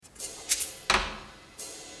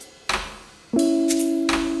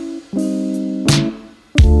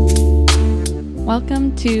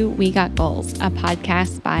Welcome to We Got Goals, a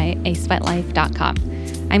podcast by asweatlife.com.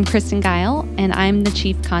 I'm Kristen Guile, and I'm the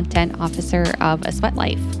Chief Content Officer of A Sweat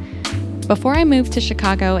Life. Before I moved to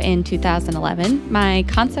Chicago in 2011, my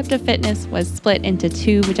concept of fitness was split into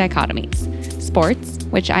two dichotomies: sports,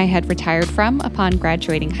 which I had retired from upon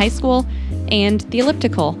graduating high school, and the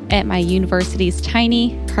elliptical at my university's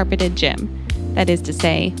tiny, carpeted gym. That is to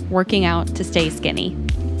say, working out to stay skinny.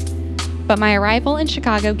 But my arrival in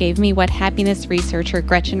Chicago gave me what happiness researcher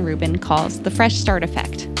Gretchen Rubin calls the fresh start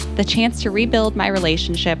effect, the chance to rebuild my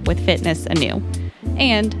relationship with fitness anew.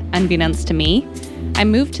 And, unbeknownst to me, I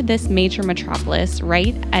moved to this major metropolis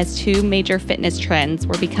right as two major fitness trends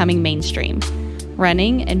were becoming mainstream: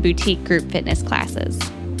 running and boutique group fitness classes.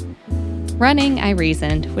 Running, I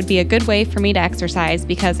reasoned, would be a good way for me to exercise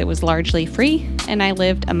because it was largely free, and I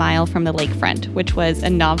lived a mile from the lakefront, which was a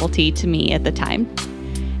novelty to me at the time.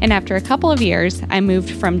 And after a couple of years, I moved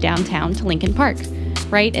from downtown to Lincoln Park,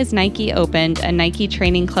 right as Nike opened a Nike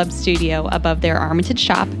Training Club studio above their Armitage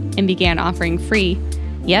shop and began offering free,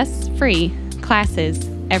 yes, free, classes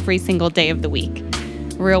every single day of the week.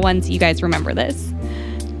 Real ones, you guys remember this.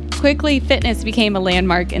 Quickly, fitness became a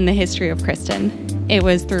landmark in the history of Kristen. It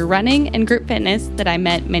was through running and group fitness that I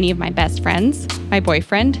met many of my best friends, my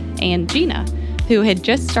boyfriend, and Gina, who had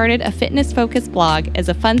just started a fitness-focused blog as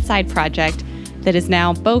a fun side project that is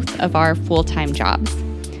now both of our full-time jobs.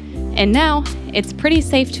 And now, it's pretty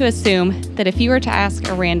safe to assume that if you were to ask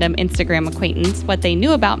a random Instagram acquaintance what they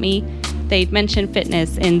knew about me, they'd mention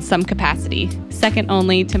fitness in some capacity, second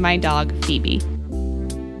only to my dog, Phoebe.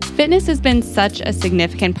 Fitness has been such a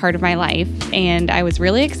significant part of my life, and I was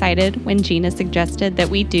really excited when Gina suggested that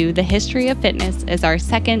we do the history of fitness as our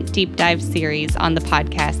second deep dive series on the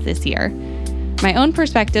podcast this year. My own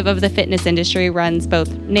perspective of the fitness industry runs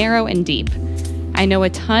both narrow and deep. I know a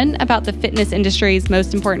ton about the fitness industry's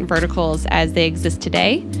most important verticals as they exist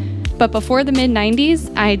today, but before the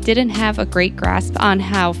mid-90s, I didn't have a great grasp on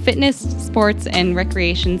how fitness, sports, and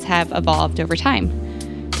recreations have evolved over time.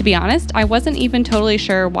 To be honest, I wasn't even totally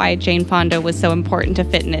sure why Jane Fonda was so important to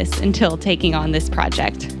fitness until taking on this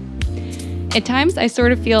project. At times, I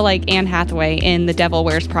sort of feel like Anne Hathaway in The Devil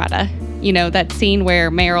Wears Prada. You know, that scene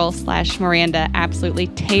where Meryl/Miranda absolutely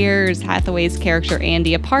tears Hathaway's character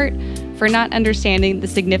Andy apart for not understanding the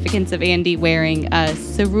significance of Andy wearing a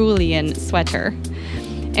cerulean sweater.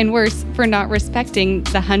 And worse, for not respecting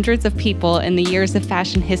the hundreds of people in the years of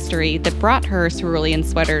fashion history that brought her cerulean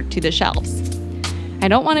sweater to the shelves. I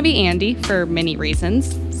don't want to be Andy for many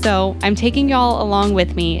reasons, so I'm taking y'all along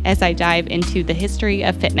with me as I dive into the history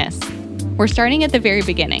of fitness. We're starting at the very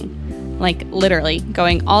beginning, like literally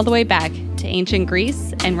going all the way back to ancient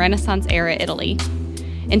Greece and Renaissance-era Italy.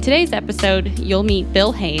 In today's episode, you'll meet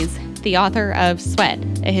Bill Hayes, the author of Sweat,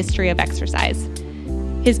 A History of Exercise.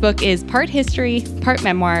 His book is part history, part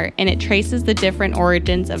memoir, and it traces the different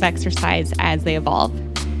origins of exercise as they evolve.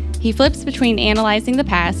 He flips between analyzing the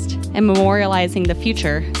past and memorializing the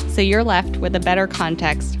future, so you're left with a better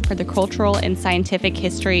context for the cultural and scientific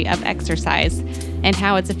history of exercise and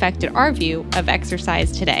how it's affected our view of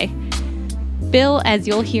exercise today. Bill, as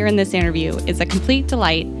you'll hear in this interview, is a complete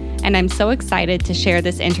delight, and I'm so excited to share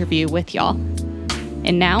this interview with y'all.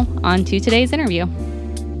 And now, on to today's interview.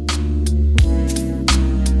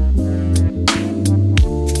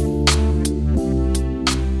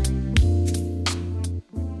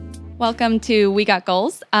 Welcome to We Got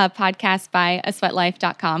Goals, a podcast by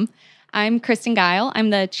asweatlife.com. I'm Kristen Guile. I'm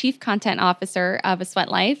the Chief Content Officer of A Sweat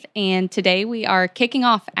Life, and today we are kicking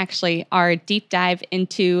off, actually, our deep dive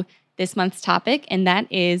into this month's topic, and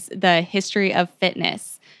that is the history of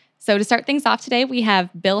fitness. So to start things off today, we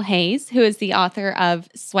have Bill Hayes, who is the author of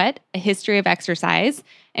Sweat, A History of Exercise,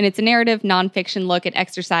 and it's a narrative nonfiction look at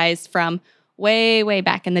exercise from way, way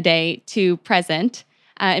back in the day to present.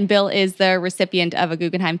 And Bill is the recipient of a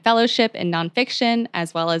Guggenheim Fellowship in nonfiction,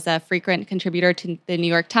 as well as a frequent contributor to the New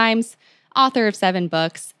York Times, author of 7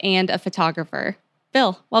 books, and a photographer.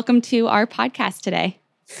 Bill, welcome to our podcast today.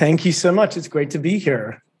 Thank you so much. It's great to be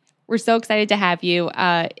here. We're so excited to have you.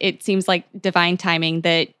 It seems like divine timing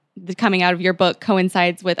that the coming out of your book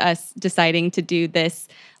coincides with us deciding to do this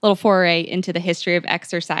little foray into the history of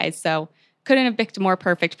exercise. So couldn't have picked a more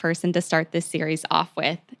perfect person to start this series off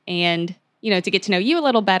with. And, to get to know you a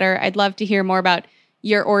little better, I'd love to hear more about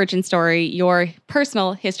your origin story, your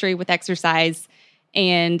personal history with exercise,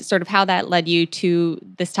 and sort of how that led you to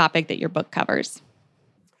this topic that your book covers.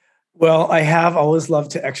 Well, I have always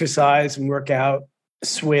loved to exercise and work out,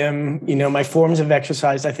 swim. My forms of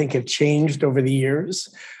exercise, I think, have changed over the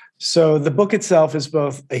years. So the book itself is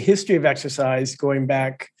both a history of exercise going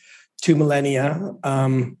back two millennia,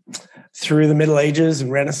 through the Middle Ages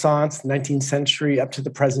and Renaissance, the 19th century, up to the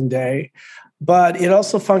present day. But it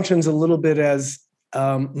also functions a little bit as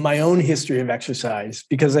my own history of exercise,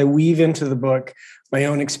 because I weave into the book my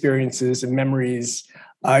own experiences and memories,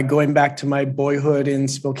 going back to my boyhood in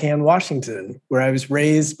Spokane, Washington, where I was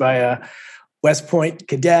raised by a West Point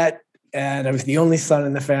cadet, and I was the only son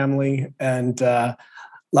in the family, and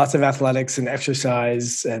lots of athletics and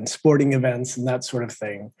exercise and sporting events and that sort of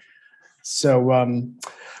thing. So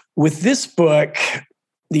with this book,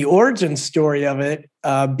 the origin story of it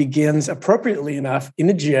begins, appropriately enough, in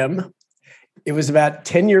a gym. It was about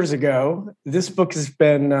 10 years ago. This book has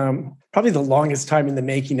been probably the longest time in the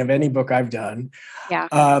making of any book I've done. Yeah.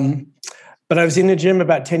 But I was in the gym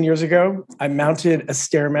about 10 years ago. I mounted a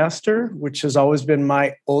Stairmaster, which has always been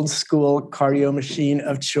my old school cardio machine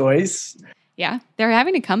of choice. Yeah. They're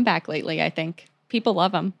having a comeback lately, I think. People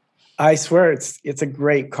love them. I swear it's a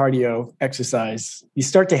great cardio exercise. You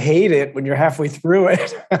start to hate it when you're halfway through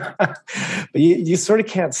it, but you sort of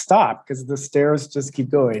can't stop because the stairs just keep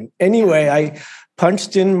going. Anyway, I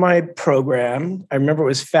punched in my program. I remember it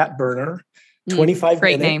was Fat Burner, 25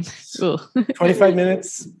 great minutes. Great name. 25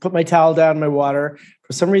 minutes, put my towel down in my water.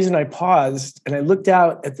 For some reason, I paused and I looked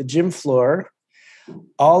out at the gym floor.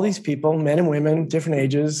 All these people, men and women, different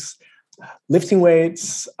ages, lifting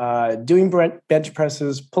weights, doing bench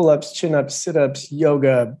presses, pull-ups, chin-ups, sit-ups,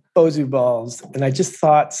 yoga, Bosu balls. And I just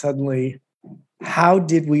thought suddenly, how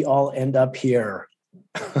did we all end up here?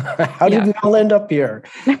 How did we all end up here?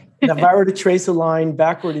 And if I were to trace a line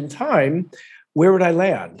backward in time, where would I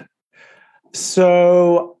land?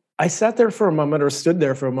 So I sat there for a moment, or stood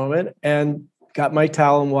there for a moment, and got my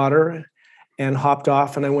towel and water and hopped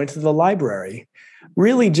off, and I went to the library.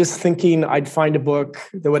 Really just thinking I'd find a book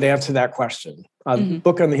that would answer that question, a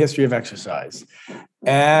book on the history of exercise.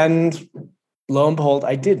 And lo and behold,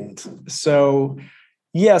 I didn't. So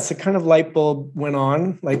yes, a kind of light bulb went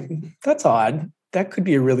on, like, that's odd. That could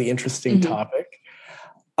be a really interesting topic.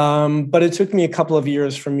 But it took me a couple of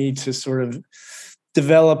years for me to sort of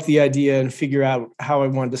develop the idea and figure out how I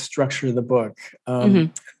wanted to structure the book.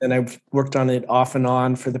 And I've worked on it off and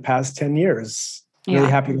on for the past 10 years. Really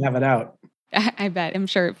happy to have it out. I bet. I'm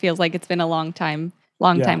sure it feels like it's been a long time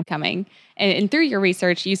coming. And through your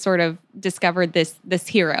research, you sort of discovered this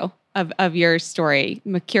hero of your story,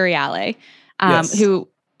 Mercuriale, who,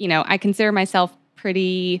 I consider myself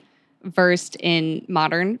pretty versed in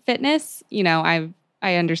modern fitness. I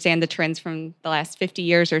understand the trends from the last 50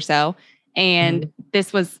 years or so. And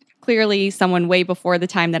this was clearly someone way before the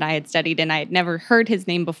time that I had studied, and I had never heard his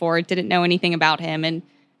name before, didn't know anything about him. And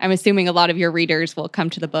I'm assuming a lot of your readers will come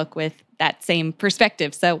to the book with that same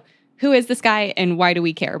perspective. So who is this guy and why do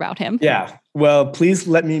we care about him? Yeah, well, please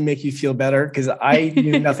let me make you feel better because I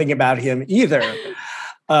knew nothing about him either.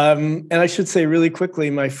 And I should say really quickly,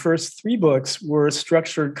 my first 3 books were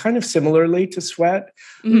structured kind of similarly to Sweat,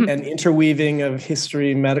 an interweaving of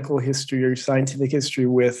history, medical history, or scientific history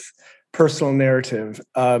with personal narrative.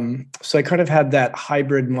 So I kind of had that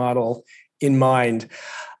hybrid model in mind.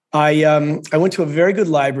 I went to a very good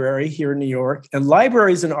library here in New York, and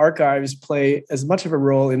libraries and archives play as much of a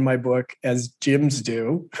role in my book as gyms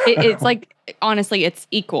do. It's like, honestly, it's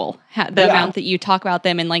equal. The amount that you talk about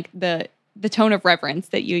them and like the tone of reverence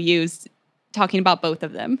that you use talking about both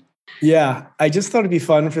of them. Yeah, I just thought it'd be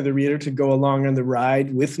fun for the reader to go along on the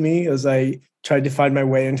ride with me as I tried to find my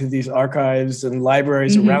way into these archives and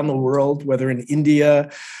libraries around the world, whether in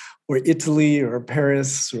India or Italy or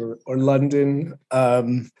Paris or London.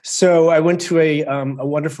 So I went to a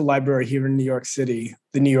wonderful library here in New York City,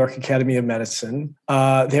 the New York Academy of Medicine.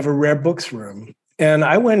 They have a rare books room. And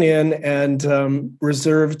I went in and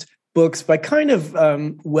reserved books by kind of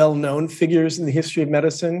well-known figures in the history of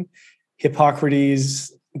medicine,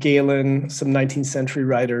 Hippocrates, Galen, some 19th century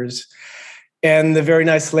writers. And the very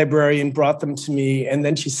nice librarian brought them to me. And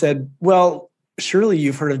then she said, well, surely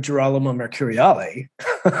you've heard of Girolamo Mercuriale.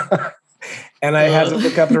 And I had to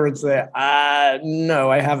look up at her and say, no,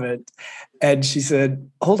 I haven't. And she said,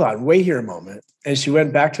 hold on, wait here a moment. And she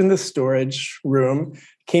went back to the storage room,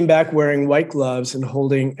 came back wearing white gloves and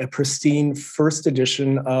holding a pristine first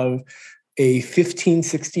edition of a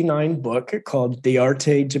 1569 book called De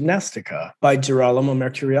Arte Gymnastica by Girolamo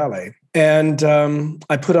Mercuriale. And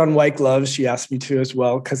I put on white gloves. She asked me to as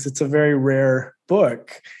well, because it's a very rare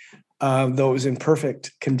book, though it was in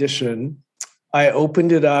perfect condition. I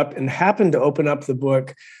opened it up and happened to open up the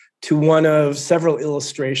book to one of several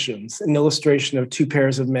illustrations, an illustration of 2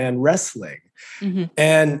 pairs of men wrestling.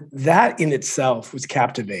 And that in itself was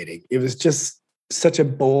captivating. It was just such a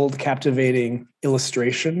bold, captivating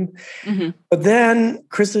illustration. But then,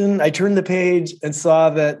 Kristen, I turned the page and saw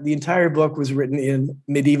that the entire book was written in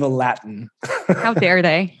medieval Latin. How dare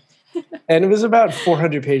they? And it was about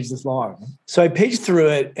 400 pages long. So I paged through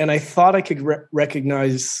it, and I thought I could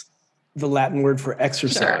recognize the Latin word for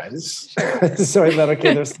exercise. Sure. So I thought,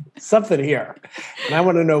 okay, there's something here. And I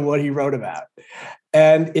want to know what he wrote about.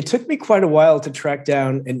 And it took me quite a while to track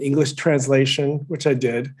down an English translation, which I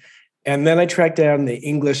did. And then I tracked down the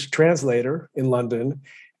English translator in London.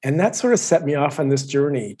 And that sort of set me off on this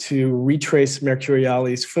journey to retrace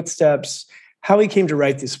Mercuriali's footsteps, how he came to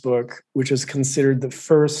write this book, which is considered the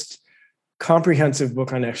first comprehensive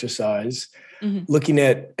book on exercise, looking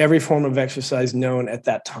at every form of exercise known at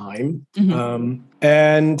that time,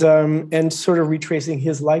 and sort of retracing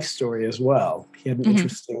his life story as well. He had an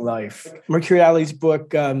interesting life. Mercuriali's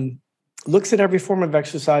book looks at every form of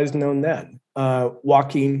exercise known then: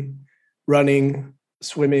 walking, running,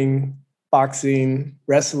 swimming, boxing,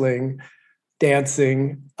 wrestling,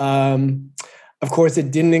 dancing. Of course,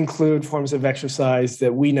 it didn't include forms of exercise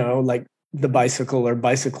that we know, like the bicycle or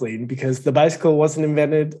bicycling, because the bicycle wasn't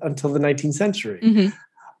invented until the 19th century.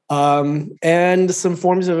 And some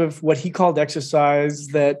forms of what he called exercise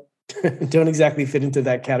that don't exactly fit into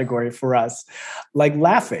that category for us, like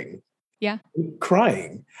laughing,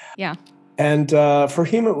 crying. And for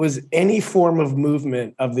him, it was any form of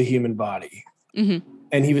movement of the human body.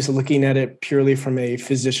 And he was looking at it purely from a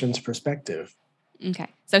physician's perspective. Okay.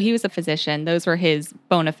 So he was a physician. Those were his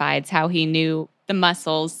bona fides, how he knew the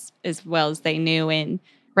muscles as well as they knew in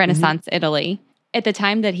Renaissance Italy. At the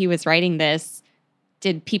time that he was writing this,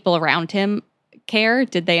 did people around him care?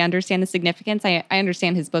 Did they understand the significance? I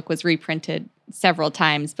understand his book was reprinted several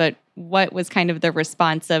times, but what was kind of the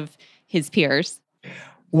response of his peers?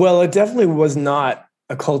 Well, it definitely was not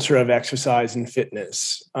a culture of exercise and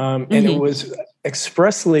fitness. And it was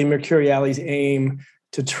expressly Mercuriali's aim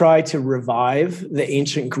to try to revive the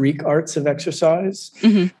ancient Greek arts of exercise.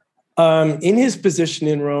 In his position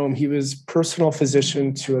in Rome, he was personal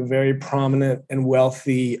physician to a very prominent and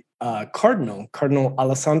wealthy Cardinal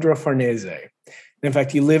Alessandro Farnese. In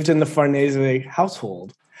fact, he lived in the Farnese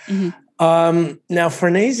household. Now,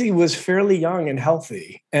 Farnese was fairly young and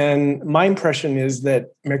healthy. And my impression is that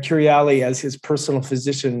Mercuriali, as his personal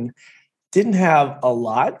physician, didn't have a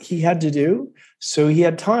lot he had to do. So he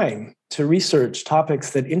had time to research topics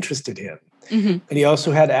that interested him. And he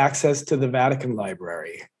also had access to the Vatican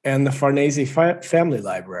Library and the Farnese Family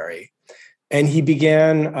Library. And he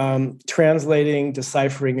began translating,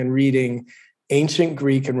 deciphering, and reading ancient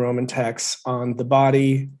Greek and Roman texts on the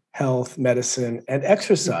body, health, medicine, and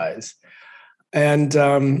exercise. And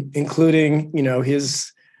including,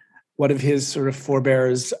 one of his sort of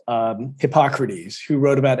forebears, Hippocrates, who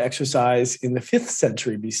wrote about exercise in the 5th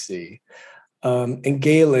century BC, and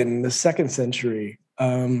Galen in the 2nd century.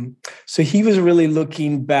 So he was really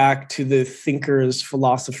looking back to the thinkers,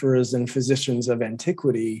 philosophers, and physicians of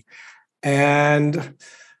antiquity. And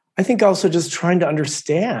I think also just trying to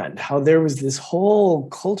understand how there was this whole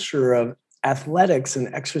culture of athletics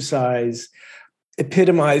and exercise,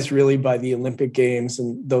 epitomized really by the Olympic Games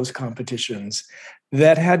and those competitions,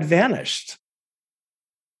 that had vanished.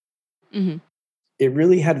 It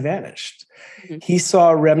really had vanished. He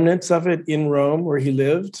saw remnants of it in Rome where he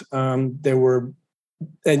lived. There were,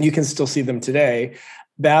 and you can still see them today,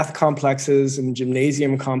 bath complexes and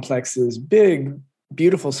gymnasium complexes, big,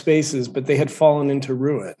 beautiful spaces, but they had fallen into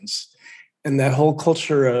ruins. And that whole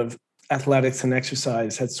culture of athletics and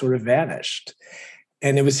exercise had sort of vanished.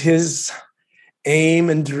 And it was his aim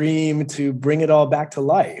and dream to bring it all back to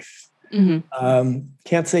life.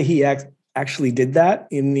 Can't say he actually did that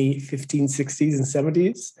in the 1560s and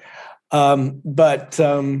 70s. But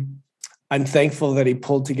I'm thankful that he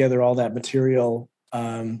pulled together all that material.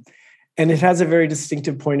 And it has a very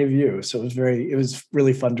distinctive point of view. So it was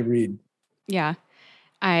really fun to read. Yeah.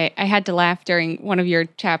 I had to laugh during one of your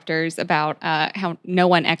chapters about how no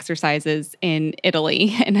one exercises in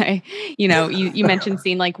Italy. And you mentioned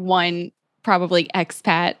seeing like one probably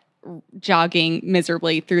expat jogging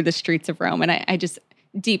miserably through the streets of Rome. And I just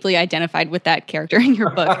deeply identified with that character in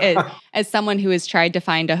your book as someone who has tried to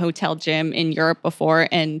find a hotel gym in Europe before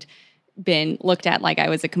and been looked at like I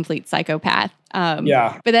was a complete psychopath.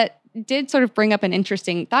 But that did sort of bring up an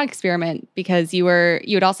interesting thought experiment because you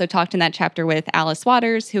had also talked in that chapter with Alice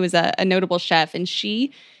Waters, who is a notable chef, and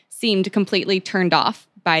she seemed completely turned off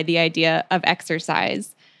by the idea of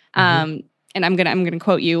exercise. And I'm gonna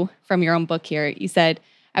quote you from your own book here. You said,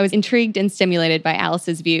 "I was intrigued and stimulated by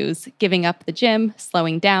Alice's views, giving up the gym,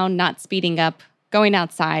 slowing down, not speeding up, going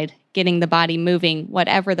outside, getting the body moving,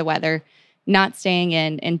 whatever the weather, not staying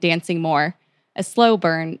in, and dancing more. a slow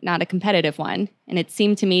burn, not a competitive one. And it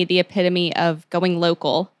seemed to me the epitome of going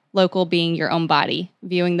local, local being your own body,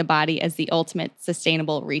 viewing the body as the ultimate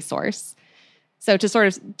sustainable resource. So to sort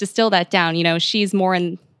of distill that down, she's more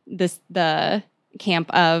in the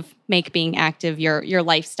camp of make being active your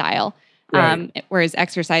lifestyle, Right. Whereas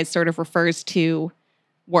exercise sort of refers to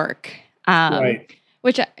work. Right.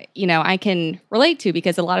 Which, I can relate to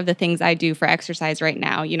because a lot of the things I do for exercise right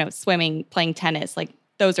now, swimming, playing tennis, like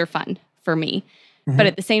those are fun for me. But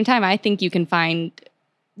at the same time, I think you can find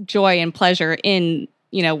joy and pleasure in,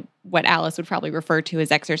 what Alice would probably refer to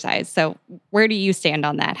as exercise. So where do you stand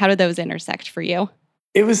on that? How do those intersect for you?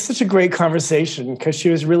 It was such a great conversation because she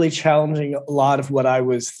was really challenging a lot of what I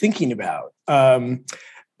was thinking about. I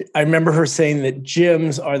remember her saying that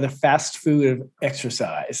gyms are the fast food of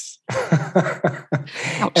exercise.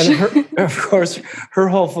 And of course, her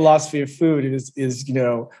whole philosophy of food is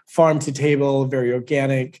farm to table, very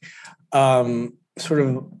organic, sort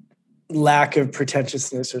of lack of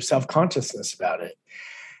pretentiousness or self-consciousness about it.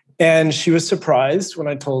 And she was surprised when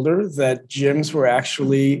I told her that gyms were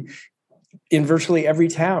actually in virtually every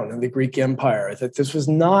town in the Greek Empire, that this was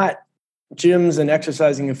not gyms and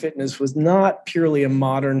exercising and fitness was not purely a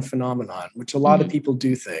modern phenomenon, which a lot of people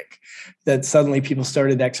do think, that suddenly people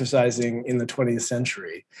started exercising in the 20th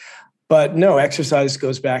century. But no, exercise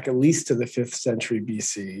goes back at least to the 5th century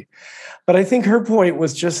BC. But I think her point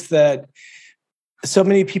was just that so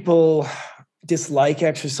many people dislike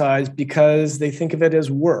exercise because they think of it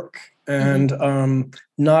as work and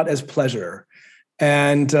not as pleasure.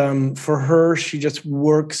 And for her, she just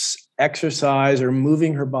works exercise or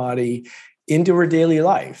moving her body into her daily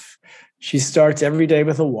life. She starts every day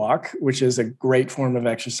with a walk, which is a great form of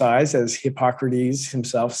exercise, as Hippocrates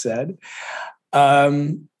himself said.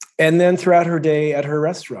 And then throughout her day at her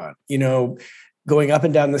restaurant, going up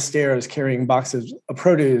and down the stairs, carrying boxes of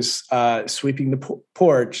produce, sweeping the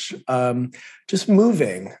porch, just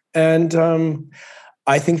moving. And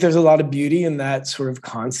I think there's a lot of beauty in that sort of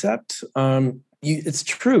concept. It's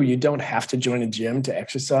true, you don't have to join a gym to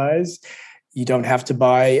exercise. You don't have to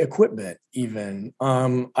buy equipment even.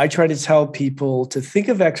 I try to tell people to think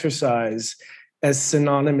of exercise as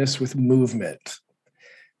synonymous with movement.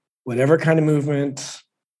 Whatever kind of movement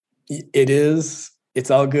it is, it's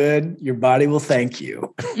all good. Your body will thank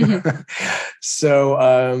you.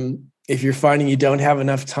 So if you're finding you don't have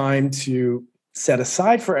enough time to set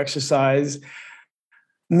aside for exercise,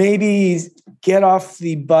 maybe get off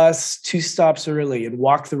the bus 2 stops early and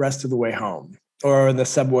walk the rest of the way home, or the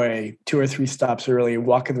subway 2 or 3 stops early and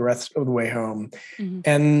walk the rest of the way home.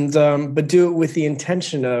 And but do it with the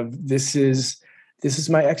intention of this is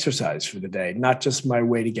my exercise for the day, not just my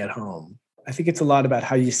way to get home. I think it's a lot about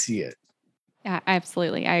how you see it. Yeah,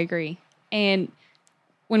 absolutely. I agree. And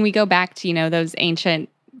when we go back to, those ancient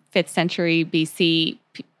 5th century BC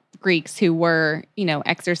Greeks who were,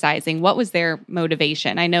 exercising, what was their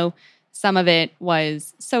motivation? I know some of it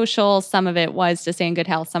was social, some of it was to stay in good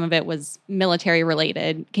health, some of it was military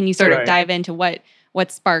related. Can you sort of dive into what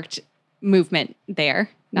sparked movement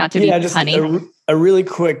there? Not to be punny. A really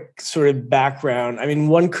quick sort of background. I mean,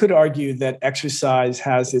 one could argue that exercise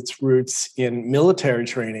has its roots in military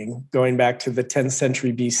training, going back to the 10th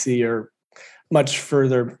century BC or much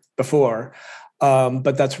further before.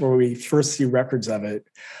 But that's where we first see records of it.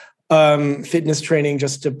 Fitness training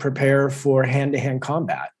just to prepare for hand-to-hand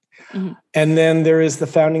combat. And then there is the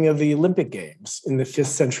founding of the Olympic Games in the 5th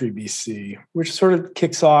century BC, which sort of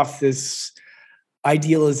kicks off this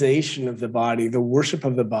idealization of the body, the worship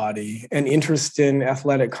of the body, and interest in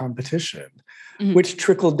athletic competition, which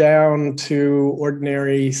trickled down to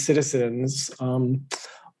ordinary citizens.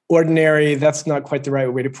 Ordinary, that's not quite the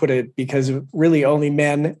right way to put it, because really only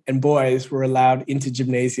men and boys were allowed into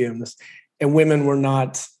gymnasiums, and women were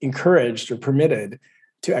not encouraged or permitted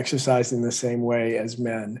to exercise in the same way as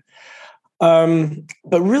men.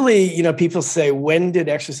 But really, people say, when did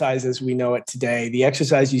exercise as we know it today, the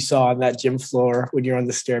exercise you saw on that gym floor when you're on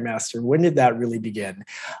the Stairmaster, when did that really begin?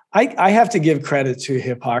 I have to give credit to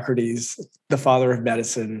Hippocrates, the father of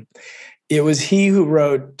medicine. It was he who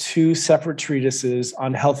wrote 2 separate treatises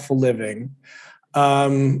on healthful living,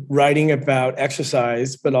 writing about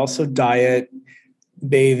exercise, but also diet,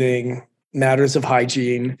 bathing, matters of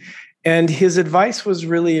hygiene. And his advice was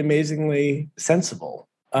really amazingly sensible.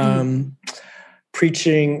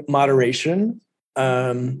 Preaching moderation,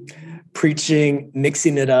 preaching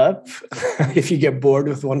mixing it up. If you get bored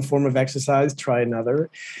with one form of exercise, try another,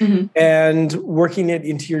 and working it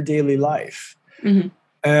into your daily life.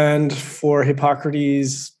 And for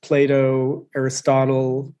Hippocrates, Plato,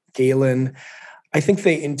 Aristotle, Galen, I think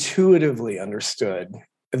they intuitively understood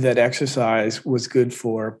that exercise was good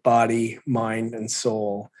for body, mind, and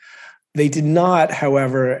soul. They did not,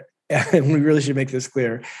 however, and we really should make this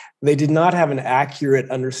clear, they did not have an accurate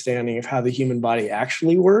understanding of how the human body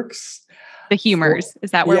actually works. The humors,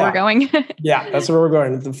 is that where we're going? Yeah, that's where we're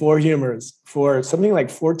going. The four humors. For something like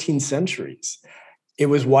 14 centuries, it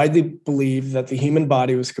was widely believed that the human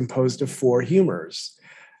body was composed of four humors.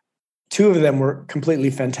 Two of them were completely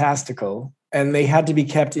fantastical, and they had to be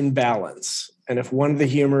kept in balance. And if one of the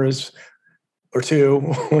humors or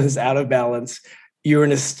two was out of balance, you're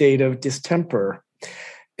in a state of distemper.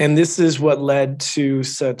 And this is what led to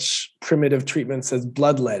such primitive treatments as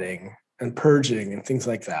bloodletting and purging and things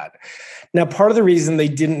like that. Now, part of the reason they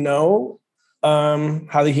didn't know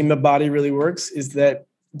how the human body really works is that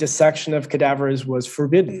dissection of cadavers was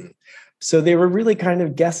forbidden. So they were really kind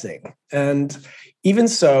of guessing. And even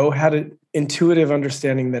so, had an intuitive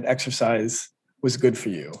understanding that exercise was good for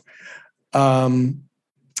you.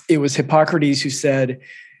 It was Hippocrates who said,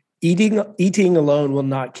 eating alone will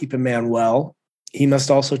not keep a man well. He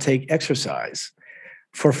must also take exercise.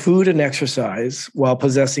 For food and exercise, while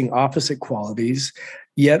possessing opposite qualities,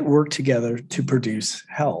 yet work together to produce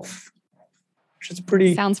health. Which is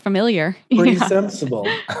pretty... Sounds familiar. Pretty sensible.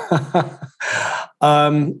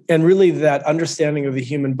 And really that understanding of the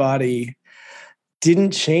human body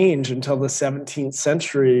didn't change until the 17th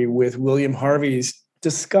century with William Harvey's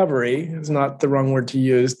discovery, is not the wrong word to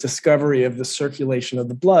use, discovery of the circulation of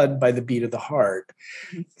the blood by the beat of the heart.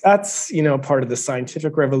 That's, part of the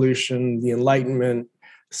scientific revolution, the Enlightenment.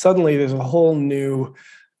 Suddenly there's a whole new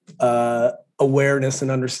awareness and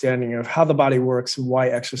understanding of how the body works and why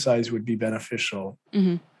exercise would be beneficial.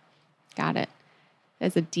 Mm-hmm. Got it.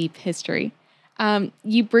 That's a deep history.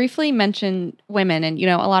 You briefly mentioned women, and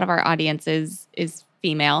a lot of our audience is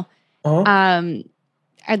female. Uh-huh.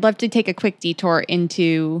 I'd love to take a quick detour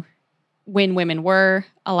into when women were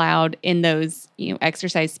allowed in those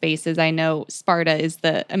exercise spaces. I know Sparta is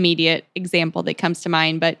the immediate example that comes to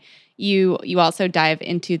mind, but you also dive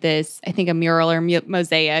into this, I think, a mural or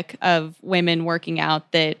mosaic of women working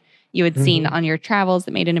out that you had seen on your travels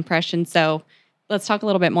that made an impression. So let's talk a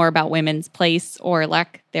little bit more about women's place or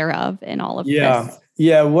lack thereof in all of this.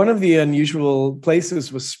 Yeah, one of the unusual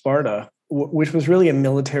places was Sparta, which was really a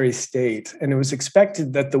military state. And it was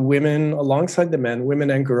expected that the women, alongside the men, women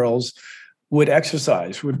and girls, would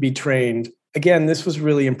exercise, would be trained. Again, this was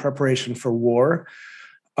really in preparation for war.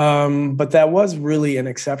 But that was really an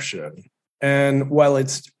exception. And while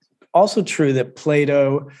it's also true that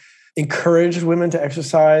Plato encouraged women to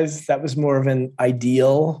exercise, that was more of an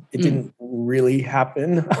ideal. It didn't really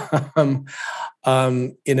happen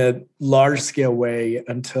in a large-scale way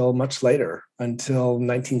until much later, until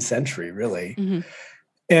 19th century, really. Mm-hmm.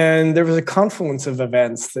 And there was a confluence of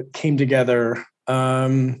events that came together.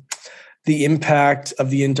 The impact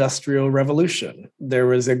of the Industrial Revolution. There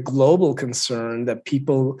was a global concern that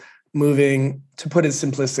people moving, to put it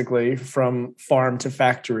simplistically, from farm to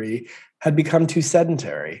factory had become too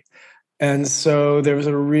sedentary. And so there was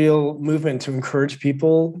a real movement to encourage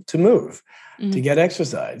people to move, to get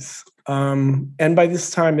exercise. And by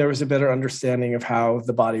this time, there was a better understanding of how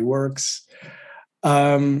the body works.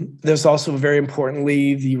 There's also, very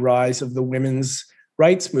importantly, the rise of the women's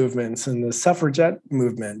rights movements and the suffragette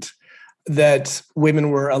movement, that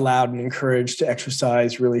women were allowed and encouraged to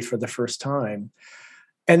exercise really for the first time.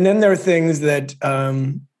 And then there are things that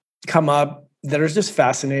come up that are just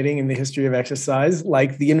fascinating in the history of exercise,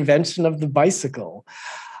 like the invention of the bicycle.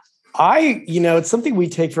 It's something we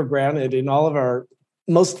take for granted in all of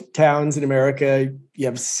most towns in America. You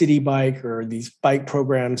have City Bike or these bike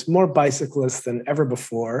programs, more bicyclists than ever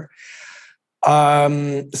before.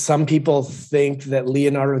 Some people think that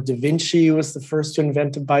Leonardo da Vinci was the first to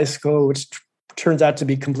invent a bicycle, which turns out to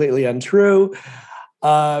be completely untrue.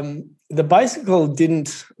 The bicycle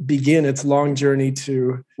didn't begin its long journey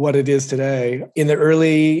to what it is today. In the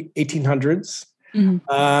early 1800s,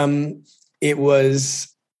 it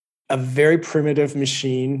was a very primitive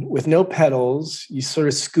machine with no pedals. You sort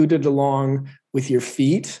of scooted along with your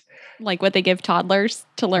feet. Like what they give toddlers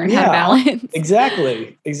to learn how to balance.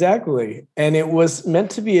 Exactly. And it was meant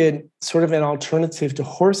to be a sort of an alternative to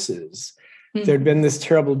horses. Mm-hmm. There'd been this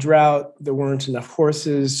terrible drought. There weren't enough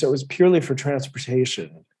horses. So it was purely for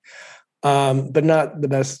transportation, but not the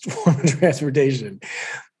best form of transportation.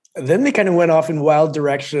 Then they kind of went off in wild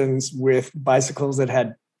directions with bicycles that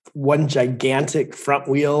had one gigantic front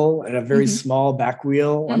wheel and a very small back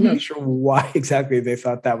wheel. I'm not sure why exactly they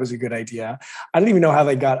thought that was a good idea. I don't even know how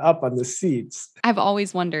they got up on the seats. I've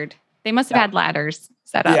always wondered. They must have had ladders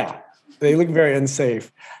set up. Yeah, they look very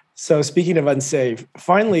unsafe. So speaking of unsafe,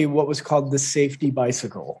 finally, what was called the safety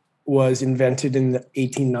bicycle was invented in the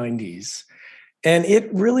 1890s. And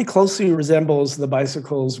it really closely resembles the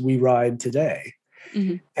bicycles we ride today.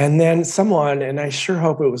 Mm-hmm. And then someone, and I sure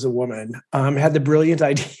hope it was a woman, had the brilliant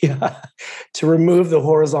idea to remove the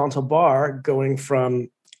horizontal bar going from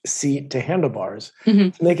seat to handlebars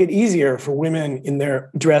to make it easier for women in their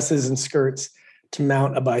dresses and skirts to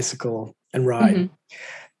mount a bicycle and ride. Mm-hmm.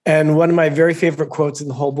 And one of my very favorite quotes in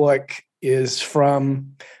the whole book is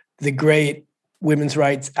from the great women's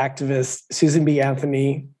rights activist Susan B.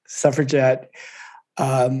 Anthony, suffragette,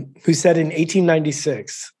 who said in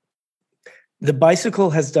 1896, "The bicycle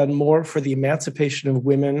has done more for the emancipation of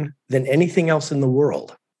women than anything else in the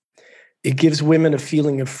world. It gives women a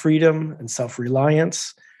feeling of freedom and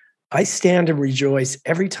self-reliance. I stand and rejoice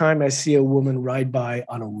every time I see a woman ride by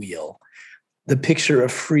on a wheel. The picture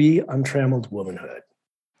of free, untrammeled womanhood."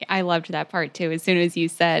 I loved that part too. As soon as you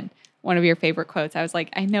said one of your favorite quotes, I was like,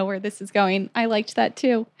 I know where this is going. I liked that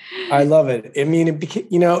too. I love it. I mean,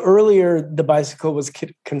 earlier the bicycle was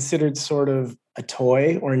considered sort of a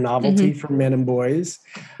toy or a novelty for men and boys,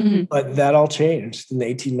 but that all changed in the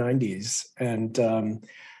 1890s. And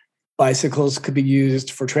bicycles could be used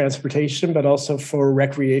for transportation, but also for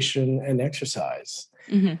recreation and exercise.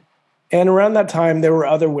 And around that time, there were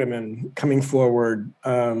other women coming forward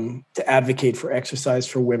to advocate for exercise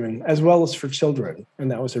for women as well as for children.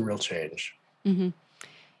 And that was a real change. You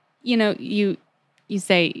know, you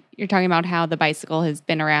say you're talking about how the bicycle has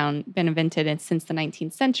been invented since the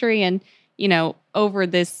 19th century. And, you know, over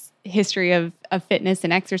this history of fitness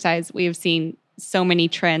and exercise, we have seen so many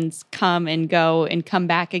trends come and go and come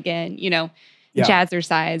back again, you know,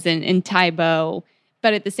 jazzercise and Tae-Bo.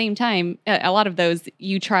 But at the same time, a lot of those,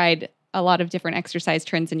 you tried a lot of different exercise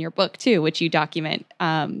trends in your book too, which you document,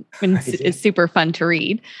 and is super fun to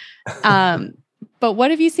read. But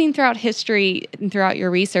what have you seen throughout history and throughout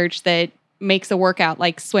your research that makes a workout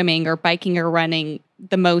like swimming or biking or running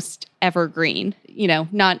the most evergreen, you know,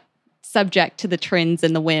 not subject to the trends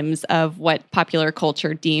and the whims of what popular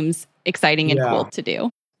culture deems exciting and cool to do?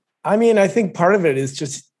 I mean, I think part of it is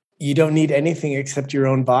just you don't need anything except your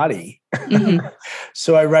own body.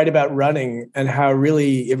 So I write about running and how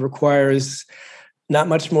really it requires not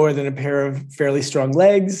much more than a pair of fairly strong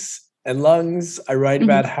legs and lungs. I write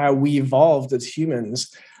about how we evolved as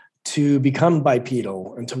humans to become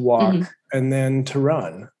bipedal and to walk and then to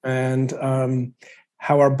run, and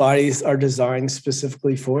how our bodies are designed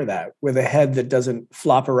specifically for that, with a head that doesn't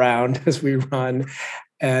flop around as we run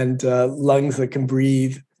and lungs that can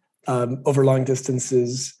breathe over long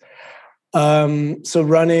distances. So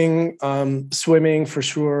running, swimming for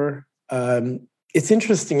sure. It's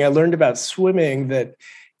interesting. I learned about swimming that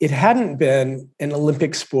it hadn't been an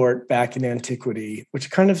Olympic sport back in antiquity, which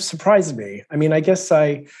kind of surprised me. I mean, I guess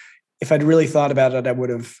if I'd really thought about it, I would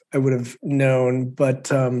have known. But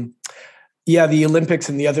the Olympics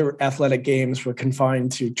and the other athletic games were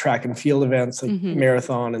confined to track and field events like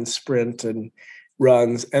marathon and sprint and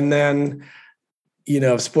runs, and then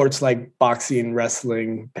sports like boxing,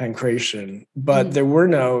 wrestling, pancration, but there were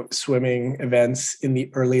no swimming events in the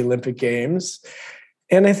early Olympic Games.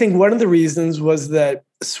 And I think one of the reasons was that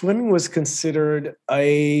swimming was considered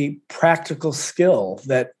a practical skill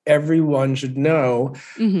that everyone should know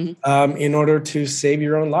in order to save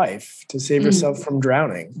your own life, to save yourself from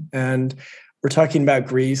drowning. And we're talking about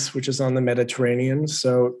Greece, which is on the Mediterranean.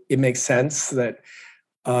 So it makes sense that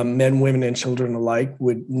men, women, and children alike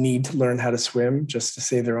would need to learn how to swim just to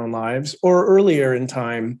save their own lives. Or earlier in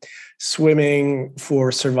time, swimming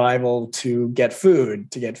for survival, to get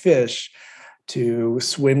food, to get fish, to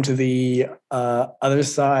swim to the other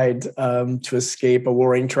side to escape a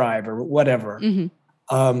warring tribe or whatever.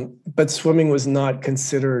 But swimming was not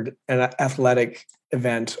considered an athletic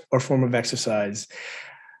event or form of exercise.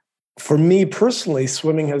 For me personally,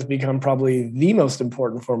 swimming has become probably the most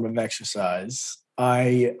important form of exercise.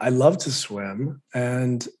 I love to swim,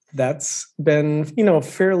 and that's been,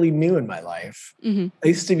 fairly new in my life. I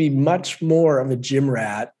used to be much more of a gym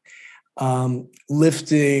rat,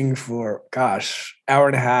 lifting for, hour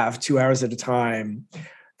and a half, 2 hours at a time,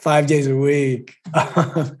 5 days a week.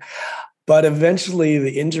 But eventually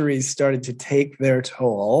the injuries started to take their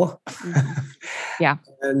toll.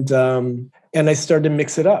 And I started to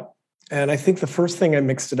mix it up. And I think the first thing I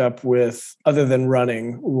mixed it up with, other than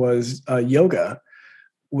running, was yoga,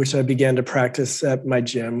 which I began to practice at my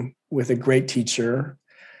gym with a great teacher,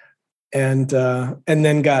 and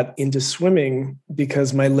then got into swimming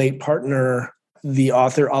because my late partner, the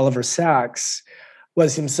author Oliver Sacks,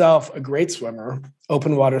 was himself a great swimmer,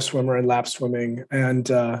 open water swimmer and lap swimming, and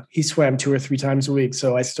he swam 2 or 3 times a week.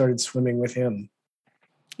 So I started swimming with him.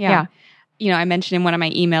 Yeah. I mentioned in one of my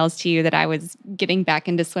emails to you that I was getting back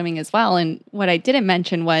into swimming as well. And what I didn't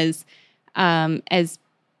mention was, as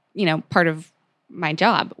part of my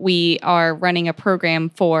job, we are running a program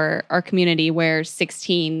for our community where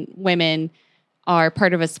 16 women are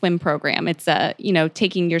part of a swim program. It's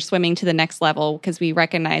taking your swimming to the next level, because we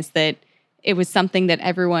recognize that it was something that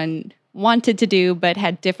everyone wanted to do, but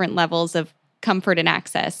had different levels of comfort and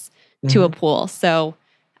access to a pool. So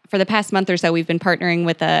for the past month or so, we've been partnering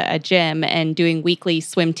with a gym and doing weekly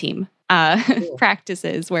swim team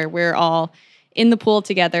practices where we're all in the pool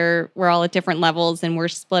together. We're all at different levels, and we're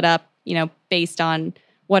split up, based on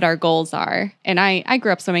what our goals are. And I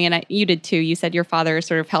grew up swimming, and you did too. You said your father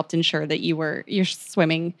sort of helped ensure that you're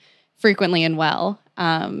swimming frequently and well.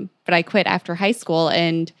 But I quit after high school,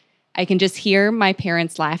 and I can just hear my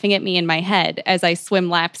parents laughing at me in my head as I swim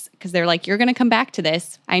laps, because they're like, "You're going to come back to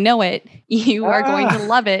this. I know it. You are going to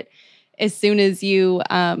love it as soon as you,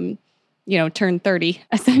 turn 30,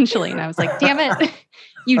 essentially." And I was like, "Damn it,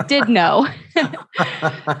 you did know."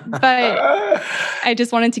 But I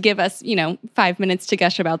just wanted to give us, 5 minutes to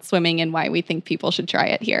gush about swimming and why we think people should try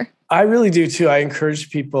it here. I really do too. I encourage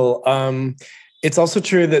people. It's also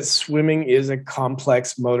true that swimming is a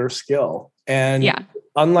complex motor skill. And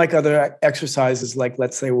unlike other exercises, like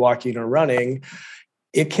let's say walking or running,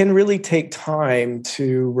 it can really take time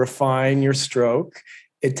to refine your stroke.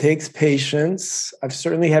 It takes patience. I've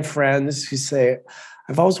certainly had friends who say,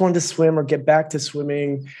 I've always wanted to swim or get back to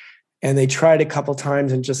swimming, and they tried a couple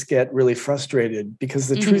times and just get really frustrated, because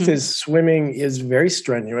the truth is swimming is very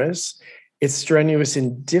strenuous. It's strenuous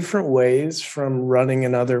in different ways from running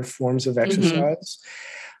and other forms of exercise.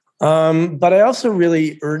 But I also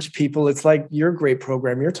really urge people, it's like your great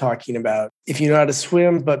program you're talking about. If you know how to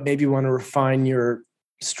swim, but maybe want to refine your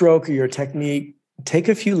stroke or your technique, take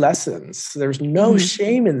a few lessons. There's no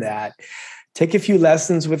shame in that. Take a few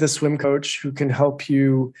lessons with a swim coach who can help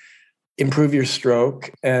you improve your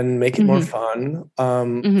stroke and make it more fun.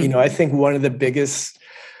 I think one of the biggest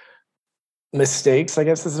mistakes, I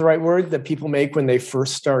guess is the right word, that people make when they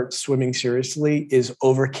first start swimming seriously is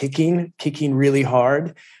kicking really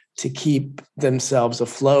hard to keep themselves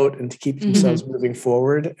afloat and to keep themselves moving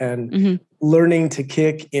forward, and learning to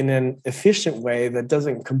kick in an efficient way that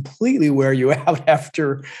doesn't completely wear you out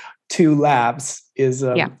after 2 laps is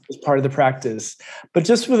part of the practice. But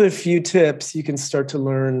just with a few tips, you can start to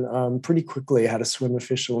learn pretty quickly how to swim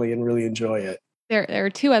efficiently and really enjoy it. There are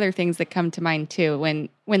 2 other things that come to mind too when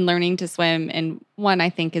learning to swim. And one, I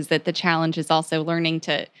think, is that the challenge is also learning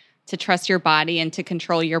to trust your body and to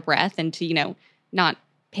control your breath, and to, not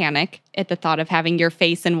panic at the thought of having your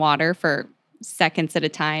face in water for seconds at a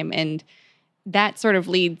time. And that sort of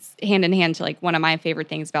leads hand in hand to like one of my favorite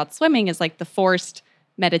things about swimming is like the forced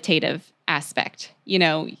meditative aspect.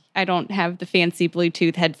 I don't have the fancy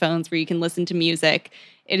Bluetooth headphones where you can listen to music.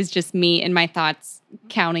 It is just me and my thoughts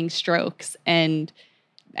counting strokes. And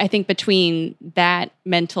I think between that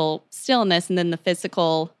mental stillness and then the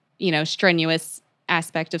physical, strenuous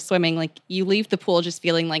aspect of swimming, like you leave the pool just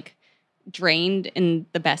feeling like drained in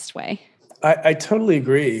the best way. I totally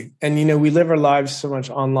agree. And, we live our lives so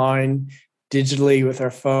much online, digitally with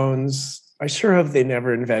our phones. I sure hope they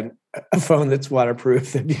never invent a phone that's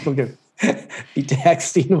waterproof that people can be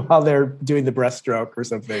texting while they're doing the breaststroke or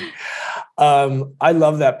something. I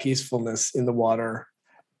love that peacefulness in the water.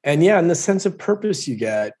 And and the sense of purpose you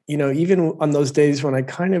get, even on those days when I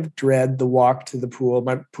kind of dread the walk to the pool.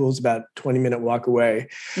 My pool's about a 20-minute walk away,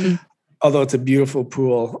 although it's a beautiful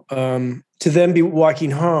pool, to then be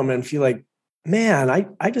walking home and feel like, man,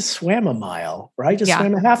 I just swam a mile, or I just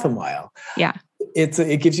swam a half a mile. Yeah.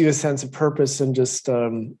 It gives you a sense of purpose and just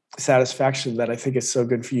satisfaction that I think is so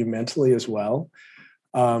good for you mentally as well.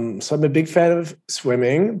 So I'm a big fan of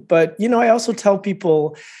swimming, but, I also tell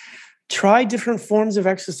people, try different forms of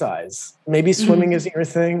exercise. Maybe swimming isn't your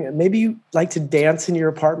thing. Maybe you like to dance in your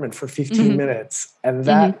apartment for 15 minutes, and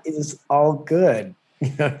that is all good.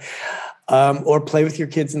 Or play with your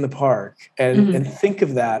kids in the park and think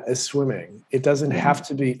of that as swimming. It doesn't have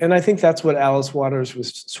to be. And I think that's what Alice Waters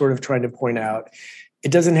was sort of trying to point out.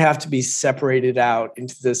 It doesn't have to be separated out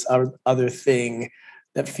into this other thing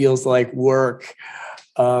that feels like work.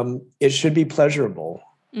 It should be pleasurable.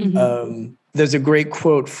 There's a great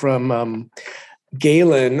quote from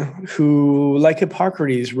Galen, who, like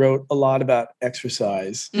Hippocrates, wrote a lot about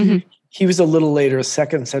exercise. He was a little later,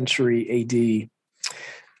 2nd century AD.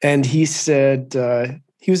 And he said,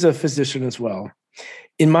 he was a physician as well.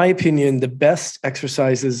 In my opinion, the best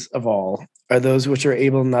exercises of all are those which are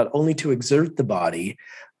able not only to exert the body,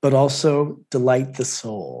 but also delight the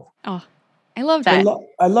soul. Oh, I love that.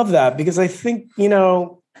 I love that because I think,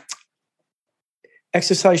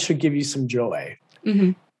 exercise should give you some joy.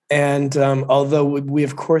 Mm-hmm. And although we,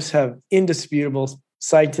 of course, have indisputable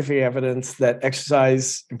scientific evidence that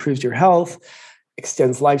exercise improves your health,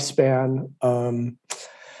 extends lifespan,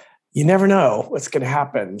 you never know what's going to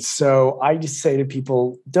happen. So I just say to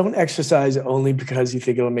people, don't exercise only because you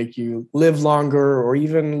think it'll make you live longer or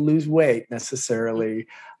even lose weight necessarily,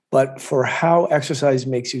 but for how exercise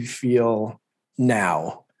makes you feel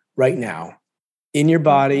now, right now, in your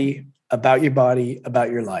body, about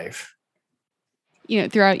your life.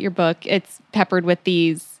 Throughout your book, it's peppered with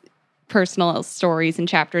these personal stories and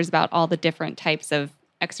chapters about all the different types of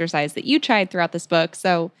exercise that you tried throughout this book.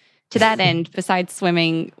 So to that end, besides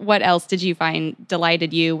swimming, what else did you find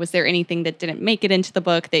delighted you? Was there anything that didn't make it into the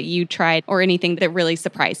book that you tried, or anything that really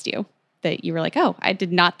surprised you that you were like, oh, I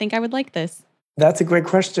did not think I would like this? That's a great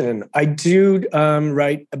question. I do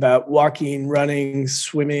write about walking, running,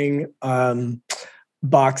 swimming,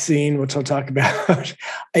 boxing, which I'll talk about.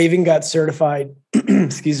 I even got certified,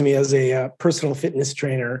 excuse me, as a personal fitness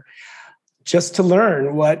trainer, just to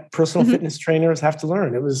learn what personal fitness trainers have to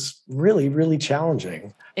learn. It was really, really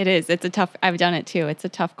challenging. It is. I've done it too. It's a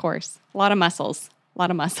tough course. A lot of muscles. A lot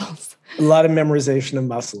of memorization of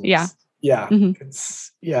muscles. Yeah. Yeah. Mm-hmm.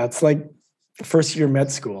 It's like first year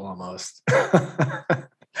med school almost.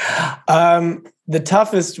 The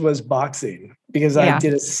toughest was boxing because I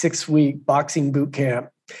did a 6-week boxing boot camp,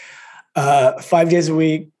 5 days a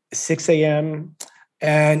week, 6 a.m.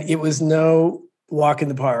 And it was no walk in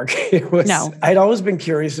the park. I'd always been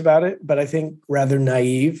curious about it, but I think rather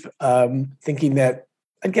naive, thinking that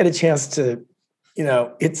I'd get a chance to,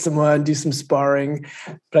 hit someone, do some sparring,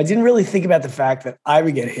 but I didn't really think about the fact that I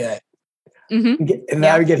would get hit. And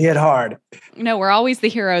I would get hit hard. No, we're always the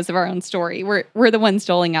heroes of our own story. We're the ones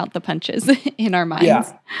doling out the punches in our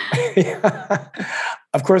minds. Yeah.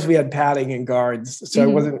 Of course, we had padding and guards, so I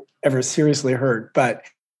wasn't ever seriously hurt, but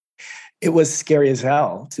it was scary as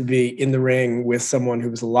hell to be in the ring with someone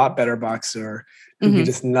who was a lot better boxer, who could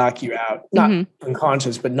just knock you out, not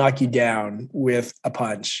unconscious, but knock you down with a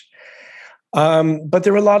punch. But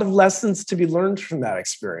there were a lot of lessons to be learned from that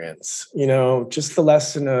experience. Just the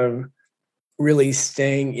lesson of really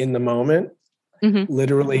staying in the moment,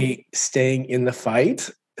 literally staying in the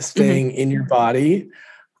fight, staying in your body.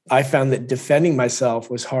 I found that defending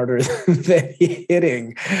myself was harder than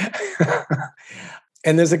hitting.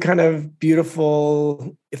 And there's a kind of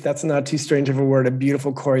beautiful, if that's not too strange of a word, a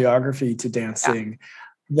beautiful choreography to dancing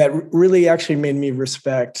that really actually made me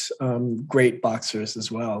respect great boxers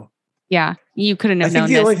as well. Yeah, you couldn't have known. I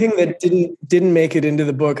think the only thing that didn't make it into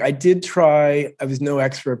the book, I was no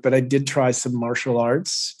expert, but I did try some martial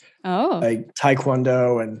arts, like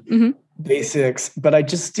Taekwondo and basics, but I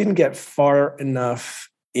just didn't get far enough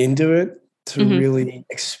into it to really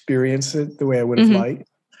experience it the way I would have liked.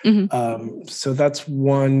 So that's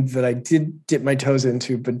one that I did dip my toes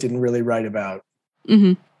into, but didn't really write about.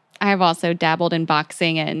 I have also dabbled in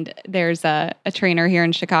boxing, and there's a trainer here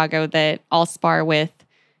in Chicago that I'll spar with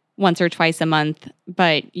once or twice a month,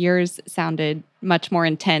 but yours sounded much more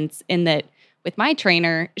intense in that with my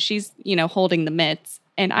trainer, she's, holding the mitts,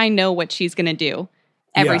 and I know what she's going to do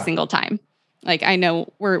every single time. Like, I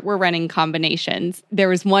know we're running combinations. There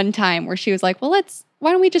was one time where she was like, well,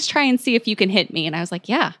 why don't we just try and see if you can hit me? And I was like,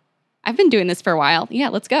 yeah, I've been doing this for a while. Yeah,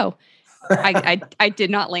 let's go. I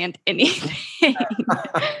did not land anything.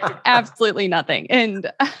 Absolutely nothing.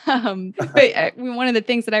 And but one of the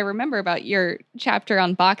things that I remember about your chapter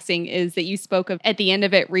on boxing is that you spoke of at the end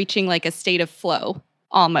of it reaching like a state of flow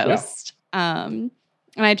almost. And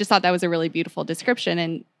I just thought that was a really beautiful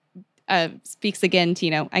description, and speaks again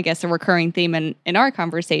to, I guess a recurring theme in our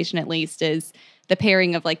conversation at least is the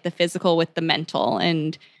pairing of like the physical with the mental,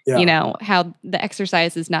 and how the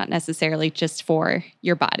exercise is not necessarily just for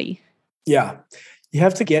your body. Yeah. You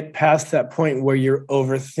have to get past that point where you're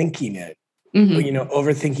overthinking it,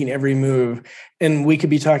 overthinking every move. And we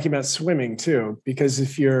could be talking about swimming too, because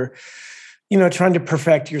if you're, trying to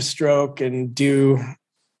perfect your stroke and do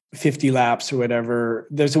 50 laps or whatever,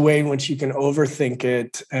 there's a way in which you can overthink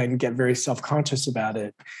it and get very self-conscious about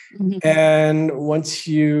it. And once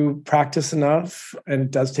you practice enough, and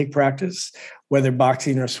it does take practice, whether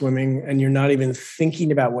boxing or swimming, and you're not even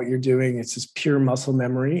thinking about what you're doing, it's just pure muscle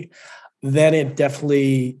memory, then it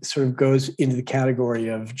definitely sort of goes into the category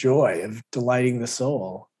of joy, of delighting the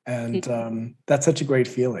soul. And that's such a great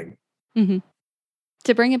feeling.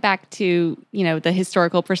 To bring it back to, the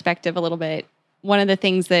historical perspective a little bit, one of the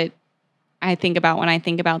things that I think about when I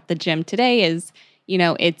think about the gym today is,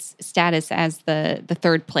 its status as the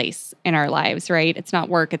third place in our lives, right? It's not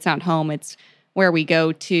work, it's not home, it's where we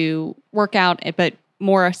go to work out, but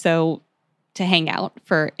more so to hang out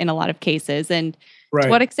in a lot of cases. And Right. To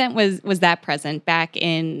what extent was that present back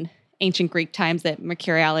in ancient Greek times that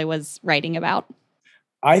Mercuriale was writing about?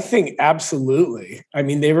 I think absolutely. I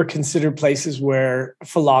mean, they were considered places where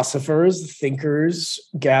philosophers, thinkers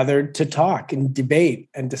gathered to talk and debate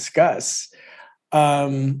and discuss.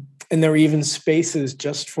 And there were even spaces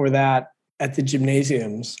just for that at the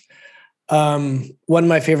gymnasiums. One of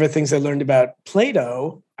my favorite things I learned about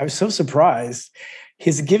Plato, I was so surprised.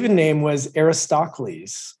 His given name was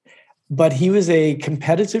Aristocles, but he was a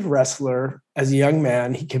competitive wrestler as a young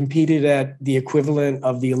man. He competed at the equivalent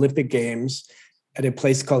of the Olympic Games at a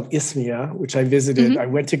place called Isthmia, which I visited. I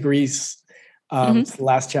went to Greece. It's the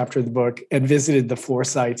last chapter of the book, and visited the 4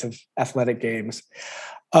 sites of athletic games.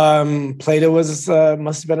 Plato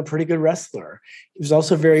must have been a pretty good wrestler. He was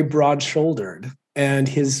also very broad-shouldered, and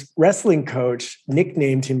his wrestling coach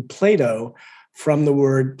nicknamed him Plato from the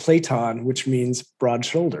word Platon, which means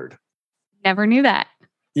broad-shouldered. Never knew that.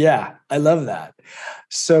 Yeah, I love that.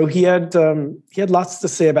 So he had lots to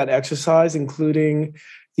say about exercise, including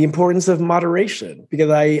the importance of moderation, because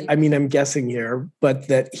I mean, I'm guessing here, but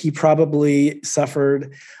that he probably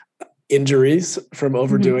suffered injuries from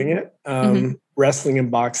overdoing it. Wrestling and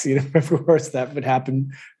boxing, of course, that would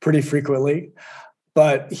happen pretty frequently.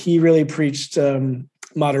 But he really preached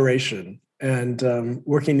moderation and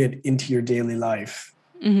working it into your daily life.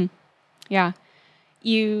 Yeah.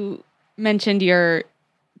 You mentioned your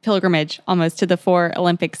pilgrimage almost to the 4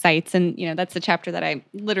 Olympic sites. And, that's a chapter that I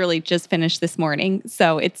literally just finished this morning.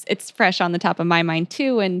 So it's fresh on the top of my mind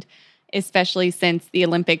too. And especially since the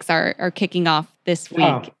Olympics are kicking off this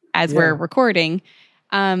week as we're recording.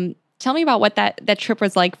 Tell me about what that trip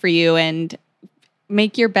was like for you, and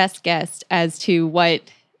make your best guess as to what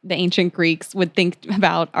the ancient Greeks would think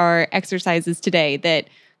about our exercises today that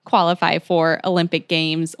qualify for Olympic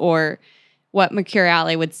Games, or what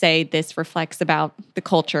Mercuriale would say this reflects about the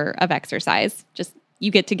culture of exercise. Just, you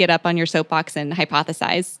get up on your soapbox and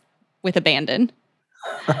hypothesize with abandon.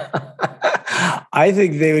 I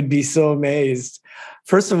think they would be so amazed.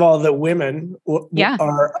 First of all, that women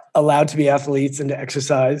are allowed to be athletes and to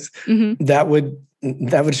exercise. That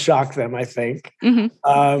would shock them, I think.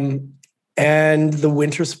 And the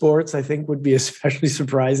winter sports, I think, would be especially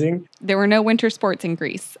surprising. There were no winter sports in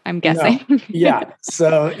Greece, I'm guessing. No. Yeah.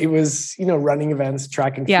 So it was, running events,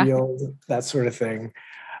 track and field, that sort of thing.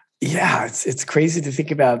 Yeah, it's crazy to think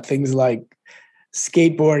about things like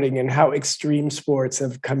skateboarding and how extreme sports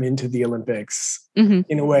have come into the Olympics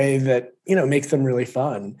in a way that, makes them really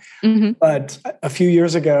fun. But a few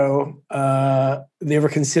years ago, they were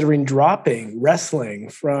considering dropping wrestling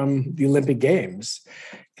from the Olympic Games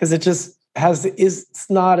because it just it's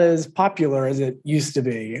not as popular as it used to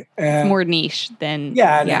be. It's more niche than...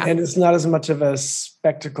 And it's not as much of a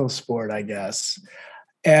spectacle sport, I guess.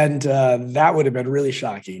 And that would have been really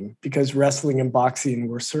shocking because wrestling and boxing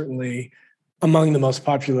were certainly among the most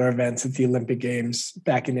popular events at the Olympic Games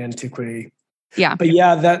back in antiquity. Yeah. But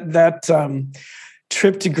that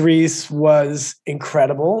trip to Greece was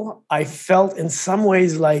incredible. I felt in some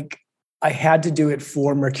ways like I had to do it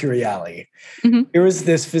for Mercuriale. There was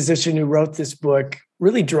this physician who wrote this book,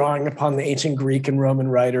 really drawing upon the ancient Greek and Roman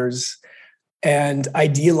writers and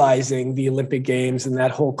idealizing the Olympic Games and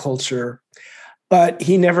that whole culture. But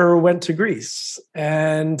he never went to Greece.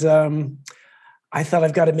 And I thought,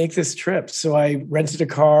 I've got to make this trip. So I rented a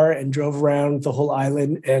car and drove around the whole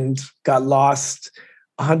island and got lost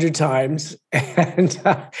 100 times. And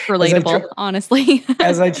relatable, honestly.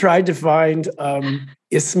 As I tried to find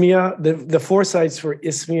Isthmia, the 4 sites were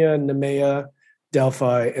Isthmia, Nemea,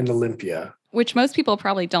 Delphi, and Olympia. Which most people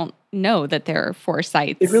probably don't know that there are 4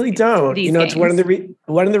 sites. They really don't. It's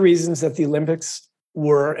one of the reasons that the Olympics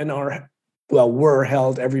were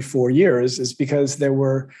held every 4 years is because there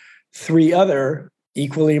were 3 other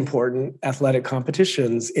equally important athletic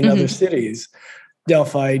competitions in other cities,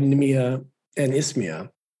 Delphi, Nemea, and Isthmia.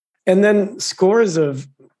 And then scores of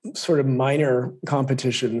sort of minor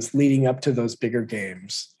competitions leading up to those bigger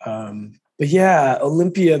games. But yeah,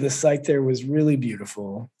 Olympia, the site there was really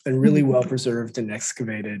beautiful and really well preserved and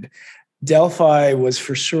excavated. Delphi was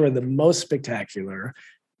for sure the most spectacular,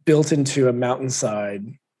 built into a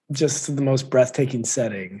mountainside, just the most breathtaking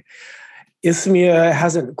setting. Isthmia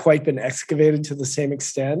hasn't quite been excavated to the same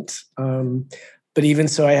extent. But even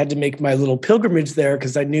so, I had to make my little pilgrimage there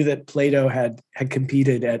because I knew that Plato had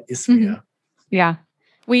competed at Isthmia. Yeah.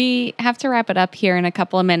 We have to wrap it up here in a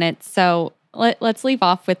couple of minutes. So let's leave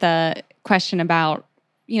off with a question about,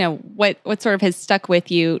 what sort of has stuck with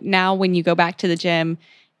you now when you go back to the gym.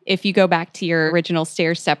 If you go back to your original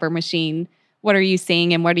stair stepper machine, what are you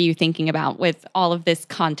seeing and what are you thinking about with all of this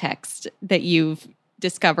context that you've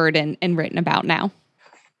discovered and written about now?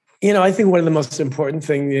 I think one of the most important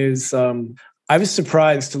things is I was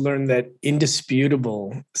surprised to learn that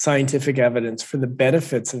indisputable scientific evidence for the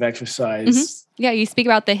benefits of exercise. Mm-hmm. Yeah, you speak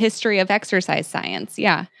about the history of exercise science.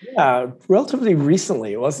 Yeah. Yeah, relatively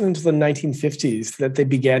recently. It wasn't until the 1950s that they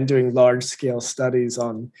began doing large-scale studies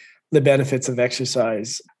on the benefits of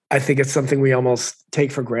exercise. I think it's something we almost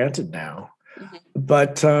take for granted now. Mm-hmm.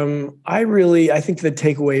 But I think the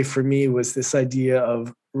takeaway for me was this idea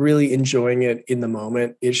of really enjoying it in the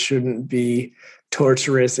moment. It shouldn't be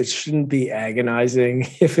torturous. It shouldn't be agonizing.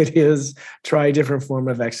 If it is, try a different form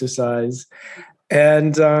of exercise,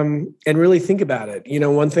 and really think about it.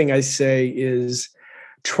 One thing I say is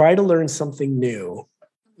try to learn something new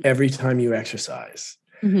every time you exercise,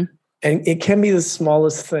 and it can be the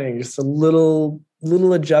smallest thing, just a little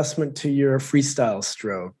adjustment to your freestyle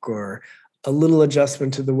stroke, or a little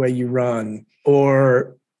adjustment to the way you run,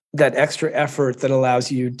 or that extra effort that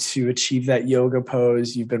allows you to achieve that yoga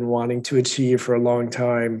pose you've been wanting to achieve for a long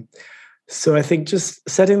time. So I think just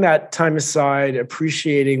setting that time aside,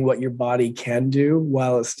 appreciating what your body can do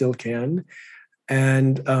while it still can,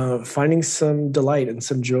 and finding some delight and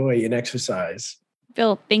some joy in exercise.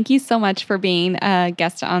 Bill, thank you so much for being a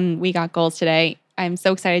guest on We Got Goals today. I'm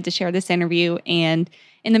so excited to share this interview. And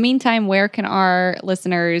in the meantime, where can our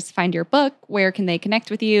listeners find your book? Where can they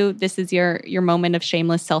connect with you? This is your moment of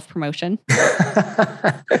shameless self-promotion.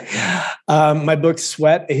 My book,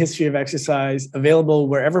 Sweat, A History of Exercise, available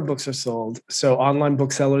wherever books are sold. So online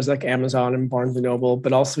booksellers like Amazon and Barnes & Noble,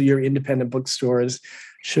 but also your independent bookstores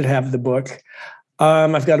should have the book.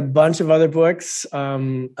 I've got a bunch of other books, a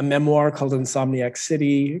memoir called Insomniac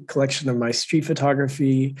City, a collection of my street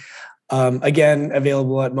photography, again,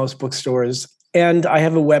 available at most bookstores. And I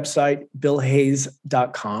have a website,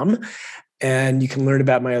 billhayes.com, and you can learn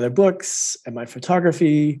about my other books and my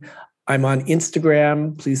photography. I'm on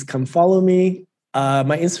Instagram. Please come follow me.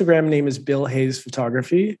 My Instagram name is Bill Hayes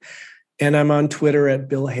Photography, and I'm on Twitter at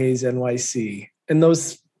Bill Hayes NYC. And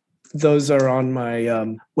those are on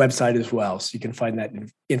my website as well, so you can find that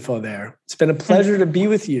info there. It's been a pleasure to be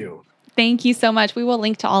with you. Thank you so much. We will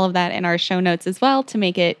link to all of that in our show notes as well to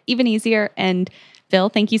make it even easier. And Bill,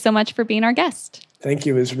 thank you so much for being our guest. Thank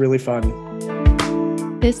you. It was really fun.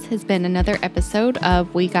 This has been another episode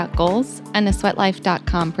of We Got Goals, an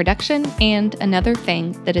ASweatLife.com production, and another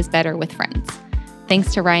thing that is better with friends.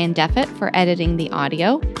 Thanks to Ryan Deffett for editing the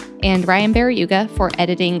audio, and Ryan Barayuga for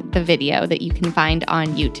editing the video that you can find on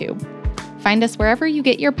YouTube. Find us wherever you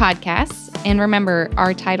get your podcasts, and remember,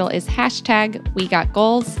 our title is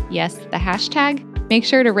 #WeGotGoals. Yes, the hashtag. Make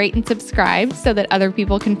sure to rate and subscribe so that other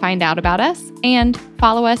people can find out about us, and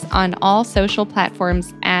follow us on all social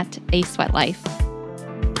platforms at A Sweat Life.